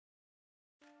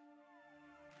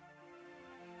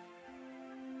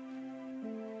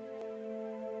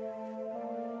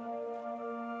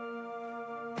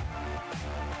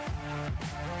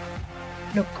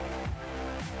Look,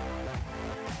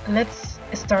 let's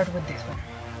start with this one.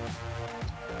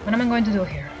 What am I going to do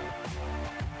here?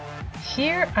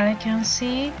 Here I can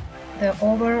see the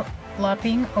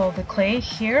overlapping of the clay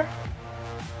here.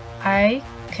 I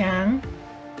can,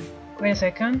 wait a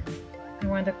second, I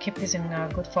want to keep this in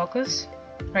good focus.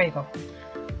 There you go.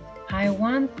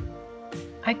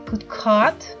 I could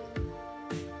cut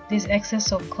this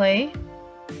excess of clay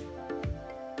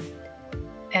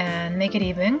and make it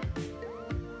even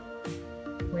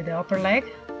with the upper leg,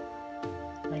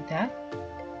 like that.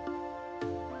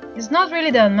 It's not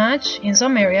really that much. In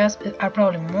some areas are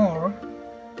probably more,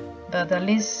 but at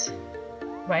least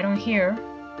right on here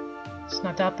it's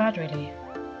not that bad really.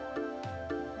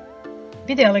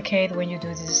 Be delicate when you do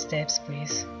these steps,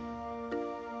 please.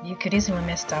 You could easily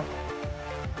mess up.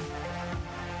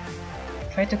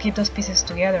 Try to keep those pieces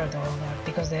together though,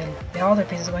 because the other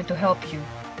piece is going to help you.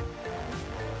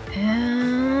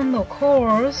 And of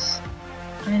course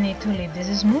I need to leave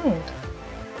this smooth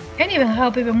and even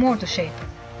help even more to shape it.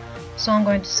 So I'm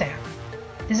going to sand.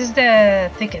 This is the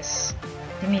thickest,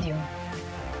 the medium.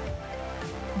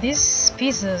 These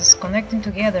pieces connecting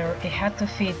together, it had to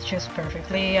fit just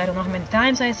perfectly. I don't know how many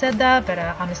times I said that, but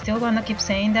I'm still gonna keep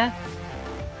saying that.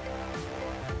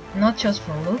 Not just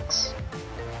for looks,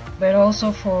 but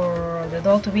also for the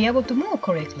doll to be able to move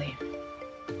correctly.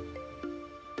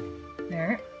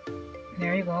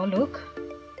 There you go, look.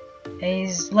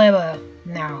 It's level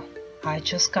now. I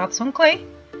just cut some clay,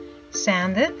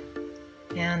 sanded,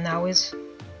 and now it's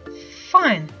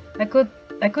fine. I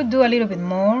could do a little bit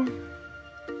more.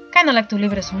 Kinda like to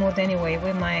leave it smooth anyway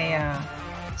with my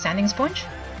sanding sponge,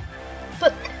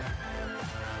 but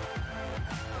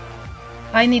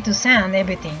I need to sand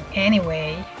everything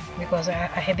anyway because I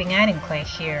have been adding clay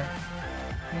here.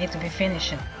 I need to be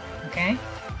finishing, okay?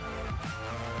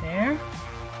 There,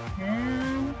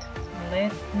 and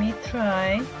let me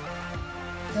try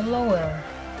the lower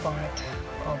part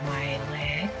of my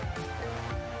leg.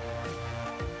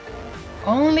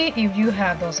 Only if you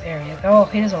have those areas. Oh,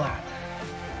 here's a lot.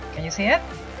 Can you see it?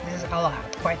 This is a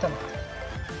lot, quite a lot.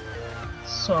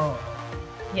 So,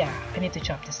 yeah, I need to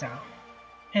chop this down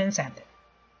and sand it.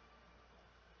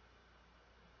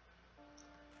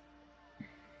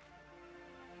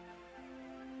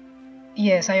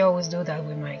 Yes, I always do that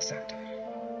with my X-Acto.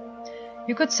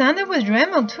 You could sand it with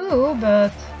Dremel too,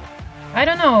 but I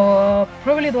don't know,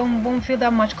 probably won't feel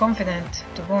that much confident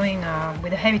to going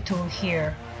with a heavy tool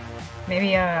here.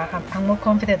 Maybe I'm more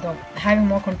confident of having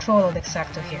more control of the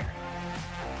X-Acto here.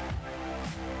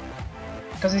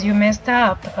 Because if you messed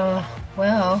up,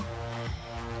 well,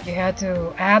 you had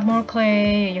to add more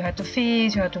clay, you had to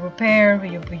fix, you had to repair,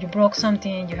 you broke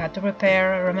something, you had to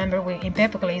repair. Remember, in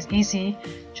paper clay it's easy,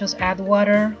 just add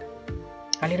water,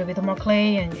 a little bit more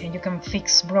clay, and you can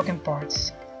fix broken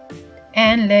parts.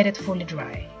 And let it fully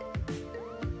dry.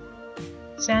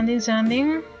 Sanding,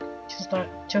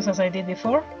 just as I did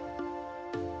before.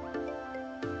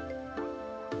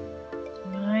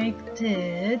 Like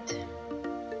that.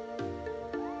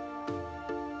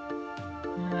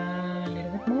 A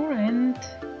little bit more and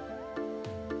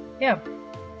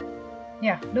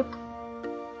yeah, look,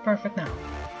 perfect now.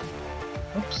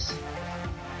 Oops,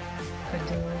 could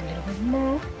do a little bit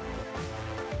more.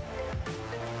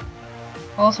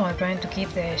 Also, I'm trying to keep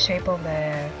the shape of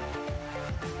the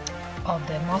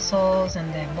muscles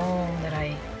and the bone that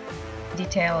I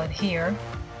detailed here.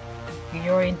 If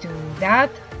you're into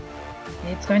that,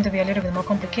 it's going to be a little bit more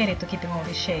complicated to keep in all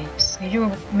these shapes. If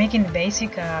you're making the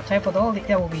basic type of doll,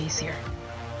 that will be easier.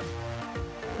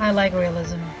 I like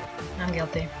realism. I'm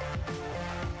guilty.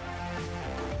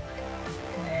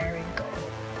 There we go.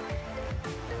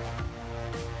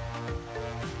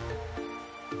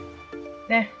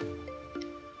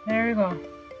 There we go.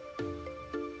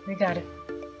 We got it.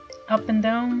 Up and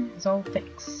down, it's all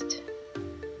fixed.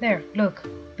 There, look.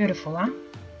 Beautiful, huh?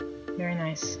 Very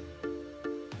nice.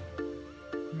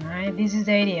 Alright, this is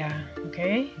the idea,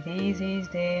 okay? This is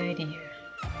the idea.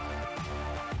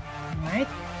 Alright.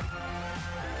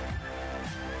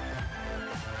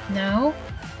 Now,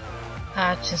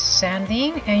 just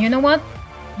sanding, and you know what?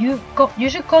 You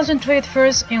should concentrate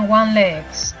first in one leg.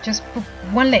 Just put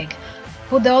one leg.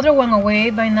 Put the other one away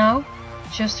by now.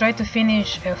 Just try to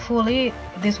finish fully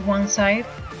this one side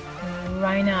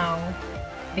right now,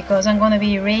 because I'm gonna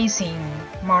be erasing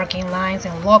marking lines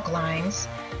and lock lines.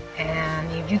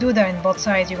 And if you do that in both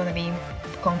sides, you're gonna be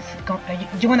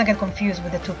you're gonna get confused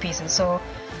with the two pieces. So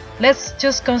let's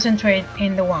just concentrate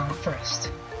in the one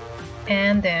first,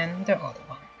 and then the other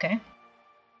one. Okay.